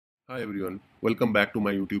Hi everyone, welcome back to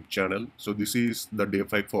my YouTube channel. So this is the day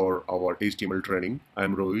 5 for our HTML training.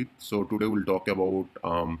 I'm Rohit. So today we'll talk about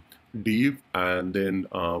div and then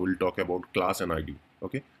we'll talk about class and ID.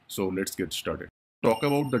 Okay, so let's get started. Talk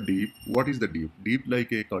about the div. What is the div? Div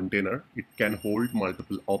like a container. It can hold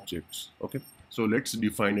multiple objects. Okay, so let's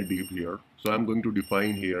define a div here. So I'm going to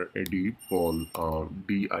define here a div called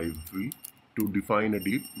div. To define a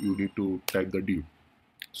div, you need to type the div.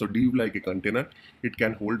 So div like a container, it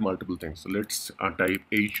can hold multiple things. So let's type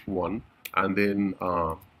h1 and then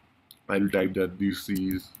I'll type that this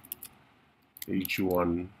is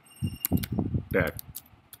h1 tag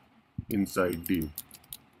inside div.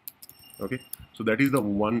 Okay, so that is the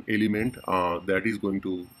one element that is going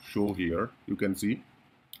to show here. You can see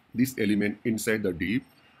this element inside the div,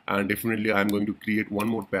 and definitely I'm going to create one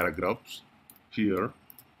more paragraphs here,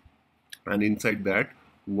 and inside that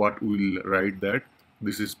what we'll write that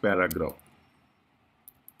this is paragraph.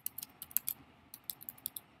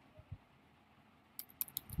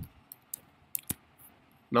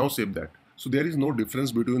 Now save that. So there is no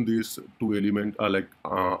difference between these two element,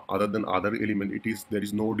 other than other element, there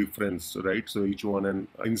is no difference, right? So each one, and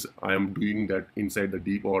I am doing that inside the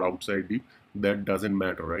div or outside div, that doesn't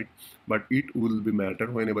matter, right? But it will be matter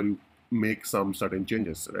whenever you make some certain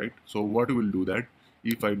changes, right? So what we will do that,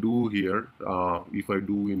 if I do here, if I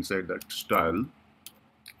do inside that style,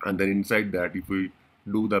 and then inside that, if we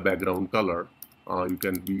do the background color, you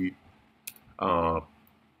can be uh,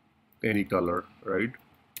 any color, right?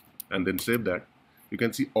 And then save that, you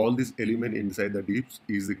can see all this element inside the divs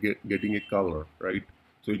is getting a color, right?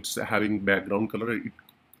 So it's having background color.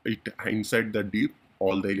 It inside the div,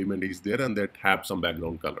 all the element is there and that have some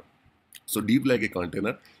background color. So div like a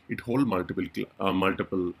container, it hold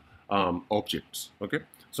multiple objects. Okay,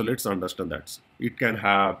 so let's understand that. It can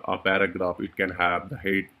have a paragraph, it can have the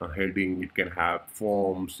heading, it can have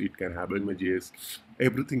forms, it can have images.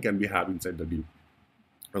 Everything can be have inside the div.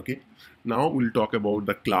 Okay, now we'll talk about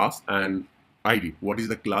the class and ID. What is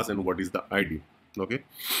the class and what is the ID? Okay,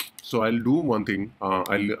 so I'll do one thing.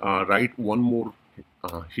 I'll write one more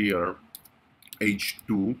here,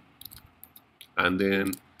 h2, and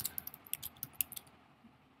then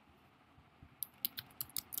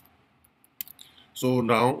so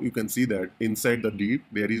now you can see that inside the div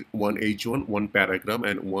there is one h1, one paragraph,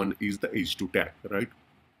 and one is the h2 tag, right?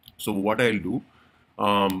 So what I'll do,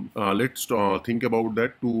 let's think about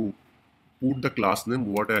that. To put the class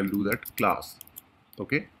name, what I'll do that class.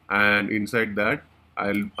 Okay, and inside that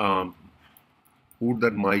I'll put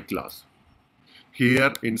that my class.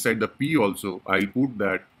 Here inside the p also I'll put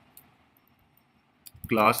that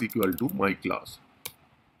class equal to my class,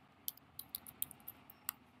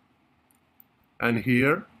 and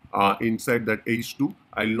here inside that h2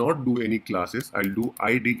 I'll not do any classes. I'll do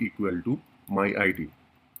id equal to my id.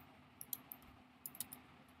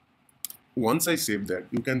 Once I save that,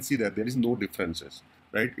 you can see that there is no differences,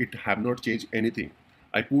 right? It have not changed anything.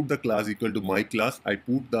 I put the class equal to my class, I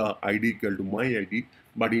put the id equal to my id,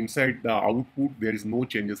 but inside the output there is no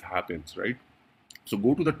changes happens, right? So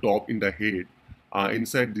go to the top in the head,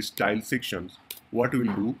 inside the style sections, what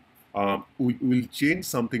we'll do, we will change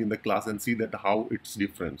something in the class and see that how it's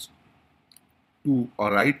different. To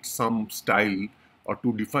write some style or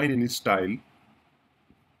to define any style,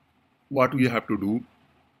 what we have to do,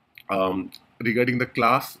 regarding the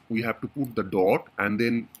class, we have to put the dot and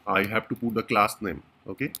then I have to put the class name.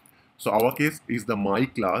 Okay, so our case is the my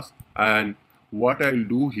class, and what I'll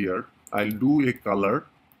do here, I'll do a color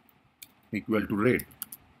equal to red.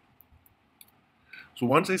 So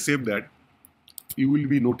once I save that, you will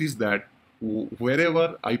be notice that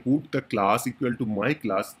wherever I put the class equal to my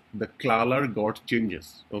class, the color got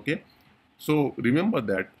changes. Okay, so remember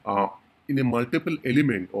that in a multiple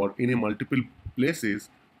element or in a multiple places,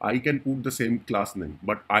 I can put the same class name,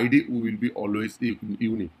 but ID will be always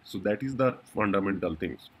unique. So that is the fundamental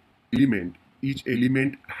things. Element, each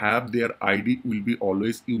element have their ID will be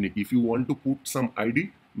always unique. If you want to put some ID,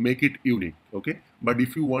 make it unique. Okay, but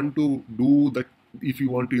if you want to do the, if you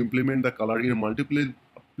want to implement the color in multiple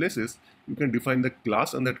places, you can define the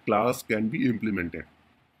class and that class can be implemented.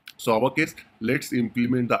 So our case, let's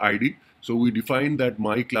implement the ID. So we define that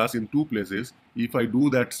my class in two places. If I do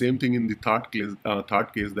that same thing in the third case,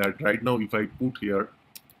 that right now if I put here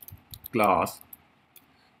class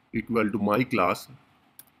equal to my class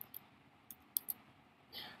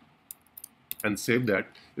and save that,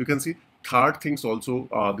 you can see third things also,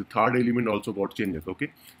 the third element also got changes.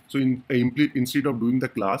 Okay, so instead of doing the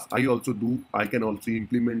class, I can also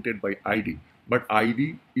implement it by ID, but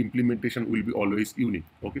ID implementation will be always unique.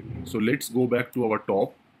 Okay, so let's go back to our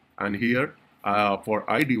top, and here for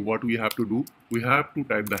ID, what we have to do, we have to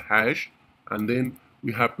type the hash, and then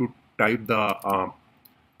we have to type the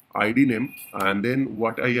ID name, and then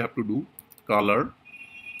what I have to do, color,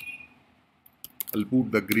 I'll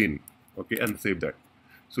put the green, okay, and save that.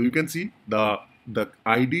 So you can see the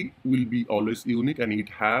ID will be always unique, and it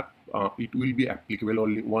will be applicable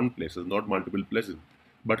only one places, not multiple places.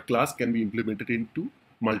 But class can be implemented into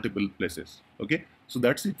multiple places. Okay, so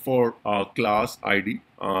that's it for class ID.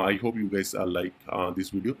 I hope you guys like this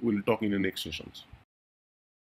video. We'll talk in the next sessions.